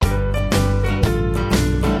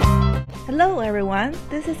everyone,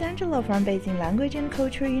 this is Angela from Beijing Language and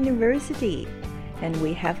Culture University, and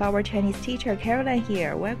we have our Chinese teacher Caroline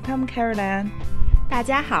here. Welcome, Caroline. 大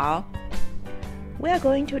家好. We are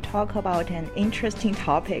going to talk about an interesting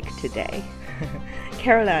topic today.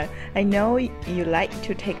 Caroline, I know you like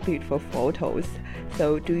to take beautiful photos,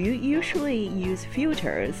 so do you usually use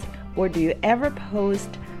filters, or do you ever post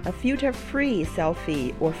a filter-free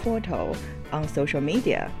selfie or photo on social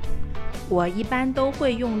media? 我一般都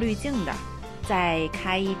会用滤镜的，再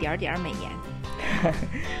开一点点美颜。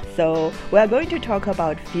So we are going to talk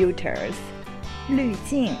about filters. 滤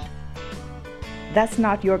镜. That's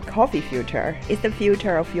not your coffee filter. It's the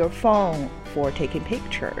filter of your phone for taking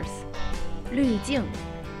pictures. 滤镜，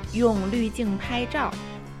用滤镜拍照。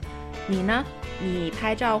你呢？你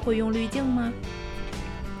拍照会用滤镜吗？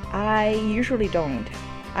 I usually don't.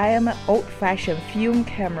 I am an old-fashioned film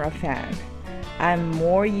camera fan. I'm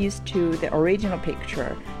more used to the original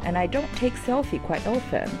picture, and I don't take selfie quite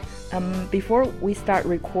often. Before we start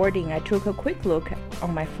recording, I took a quick look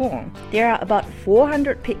on my phone. There are about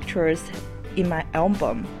 400 pictures in my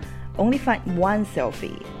album. Only find one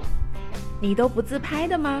selfie. 你都不自拍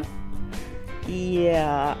的吗？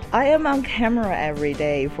 Yeah, I am on camera every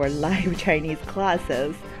day for live Chinese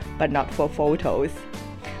classes, but not for photos.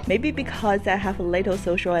 Maybe because I have a little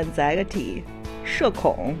social anxiety. 社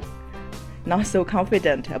恐. Not so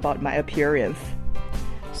confident about my appearance.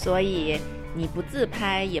 所以你不自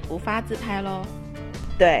拍也不发自拍咯？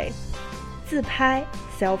对，自拍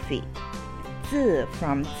selfie， 自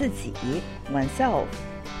from 自己 oneself，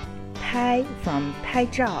 拍 from 拍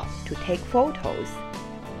照 to take photos。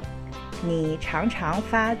你常常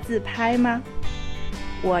发自拍吗？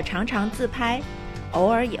我常常自拍，偶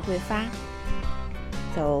尔也会发。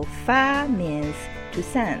So 发 means to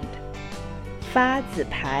send， 发自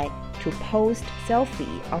拍to post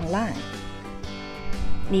selfie online.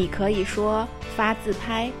 你可以说发自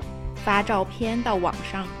拍，发照片到网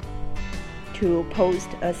上。To post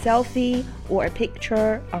a selfie or a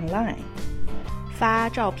picture online. 发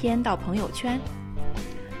照片到朋友圈。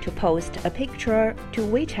To post a picture to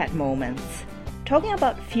WeChat moments. Talking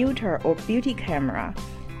about filter or beauty camera,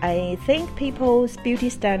 I think people's beauty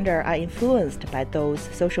standards are influenced by those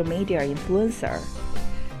social media influencers.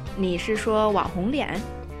 你是说网红脸？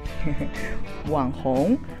网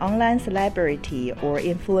红 online celebrity or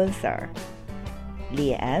influencer.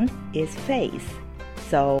 脸 is face,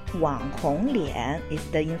 so 网红脸 is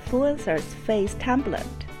the influencer's face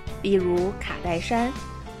template. 比如卡戴珊，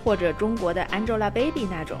或者中国的 Angelababy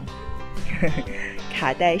那种。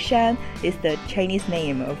卡戴珊 is the Chinese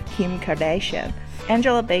name of Kim Kardashian.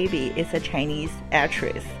 Angelababy is a Chinese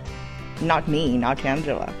actress. Not me, not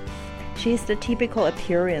Angela. She's the typical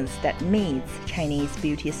appearance that meets Chinese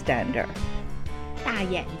beauty standard. 大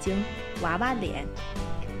眼睛，娃娃脸。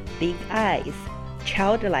Big eyes,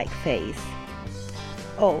 childlike face.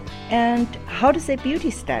 Oh, and how to say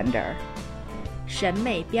beauty standard? 审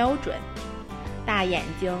美标准。大眼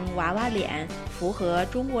睛，娃娃脸，符合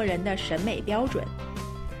中国人的审美标准。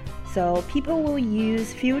So people will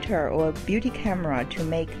use filter or beauty camera to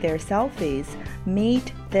make their selfies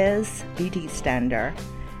meet this beauty standard.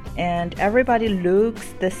 And everybody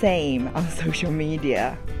looks the same on social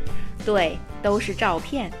media. 对，都是照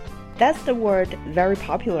片。That's the word very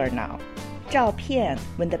popular now. 照片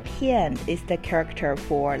when the 片 is the character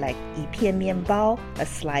for like 一片面包, a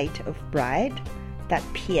slice of bread. That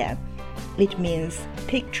片, it means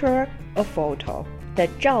picture or photo. The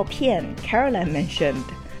照片 Caroline mentioned,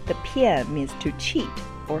 the 片 means to cheat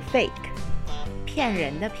or fake. 骗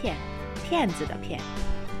人的骗，骗子的骗。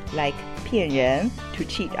Like 骗人 to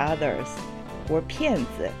cheat others, or 骗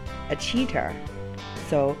子 a cheater.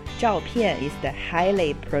 So 照片 is the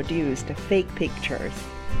highly produced fake pictures.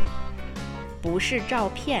 不是照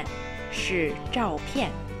片，是照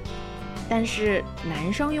片。但是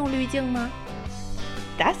男生用滤镜吗？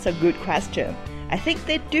 That's a good question. I think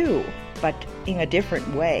they do, but in a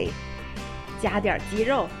different way. 加点肌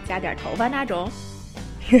肉，加点头发那种。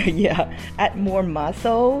Yeah, add more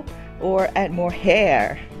muscle or add more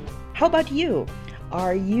hair. How about you?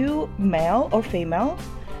 Are you male or female?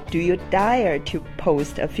 Do you dare to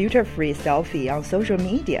post a filter-free selfie on social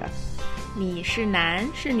media? 你是男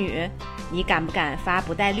是女？你敢不敢发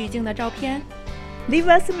不带滤镜的照片？ Leave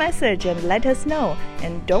us a message and let us know.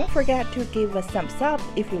 And don't forget to give us thumbs up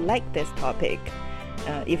if you like this topic.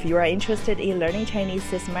 If you are interested in learning Chinese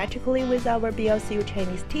systematically with our BLCU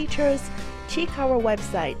Chinese teachers, check our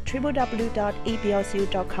website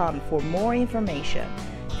www.ablcu.com for more information.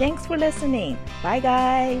 Thanks for listening. Bye,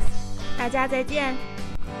 guys. 大家再见。